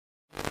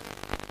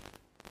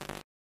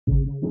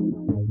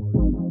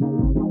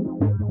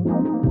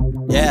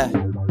Yeah.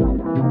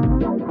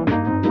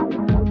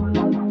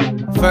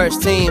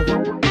 First team.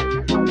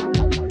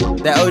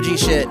 That OG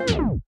shit.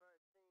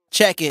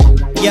 Check it.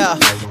 Yeah,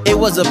 it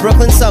was a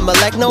Brooklyn summer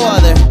like no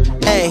other.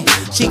 Hey,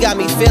 she got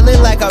me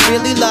feeling like I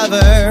really love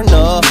her.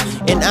 No,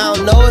 and I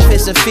don't know if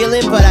it's a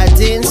feeling, but I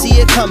didn't see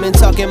it coming.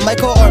 Talking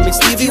Michael or me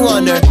Stevie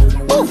Wonder.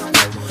 Ooh.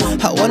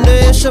 I wonder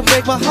if she'll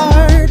break my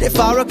heart. If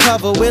I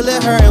recover, will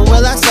it hurt and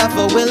will I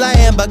suffer? Will I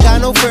am, but got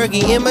no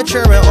Fergie,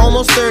 immature and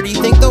almost 30.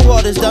 Think the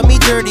world has done me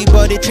dirty,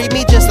 but it treat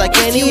me just like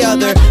any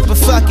other. But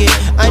fuck it,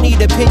 I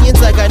need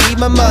opinions like I need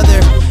my mother.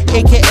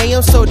 AKA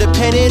I'm so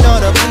dependent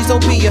on her. Please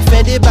don't be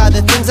offended by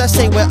the things I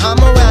say when I'm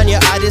around you.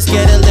 I just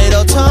get a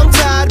little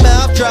tongue-tied,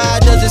 mouth dry.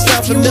 Does it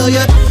sound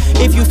familiar?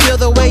 If you feel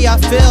the way I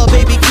feel,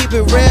 baby, keep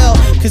it real.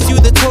 Cause you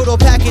the total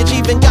package,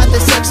 even got the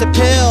sex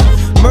appeal.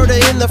 Murder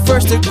in the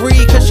first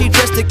degree, cause she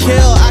dressed to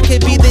kill. I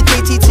could be the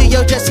JT to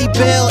your Jesse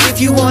Bill.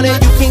 If you want it,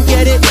 you can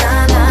get it.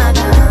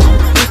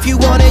 If you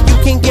want it, you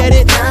can get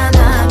it.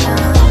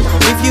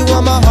 If you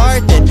want my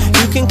heart, then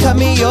you can cut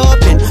me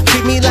open.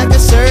 Treat me like a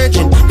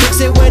surgeon,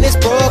 fix it when it's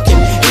broken.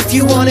 If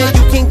you want it,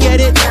 you can get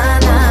it.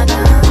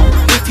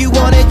 If you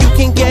want it, you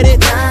can get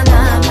it.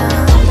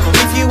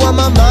 If you want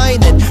my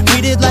mind, then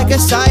read it like a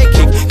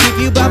sidekick. Keep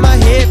you by my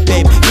hip,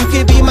 babe, you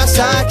can be my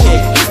sidekick.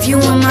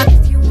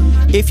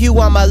 If you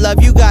want my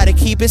love, you gotta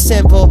keep it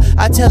simple.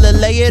 I tell her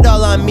lay it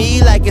all on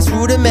me like it's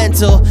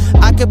rudimental.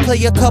 I could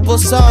play a couple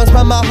songs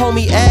by my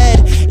homie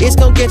Ed. It's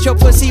gon' get your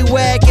pussy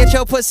wet, get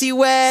your pussy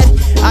wet.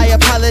 I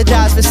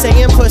apologize for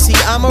saying pussy,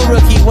 I'm a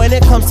rookie. When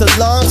it comes to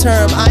long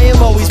term, I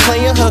am always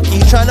playing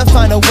hooky. Trying to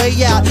find a way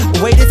out,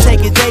 a way to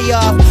take a day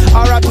off.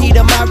 R.I.P.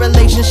 to my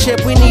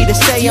relationship, we need a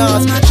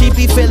seance. She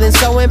be feeling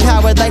so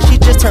empowered like she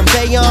just turned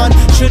day on.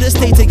 Should've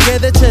stayed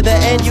together to the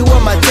end, you were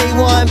my day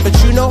one. But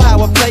you know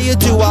how a player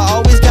do, I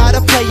always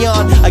gotta play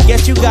on. I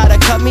guess you gotta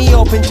cut me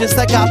open just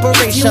like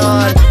Operation.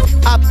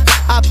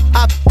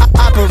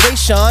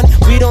 Operation.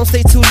 We don't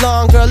stay too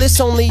long, girl, it's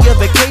only a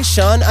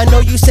vacation. I know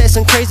you said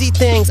some crazy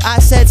things, I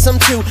said some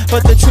too,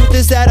 but the truth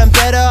is that I'm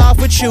better off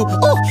with you.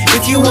 Ooh.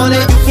 If you want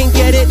it, you can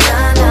get it.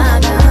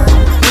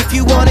 If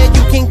you want it,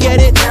 you can get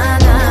it.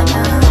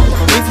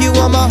 If you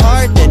want my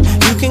heart, then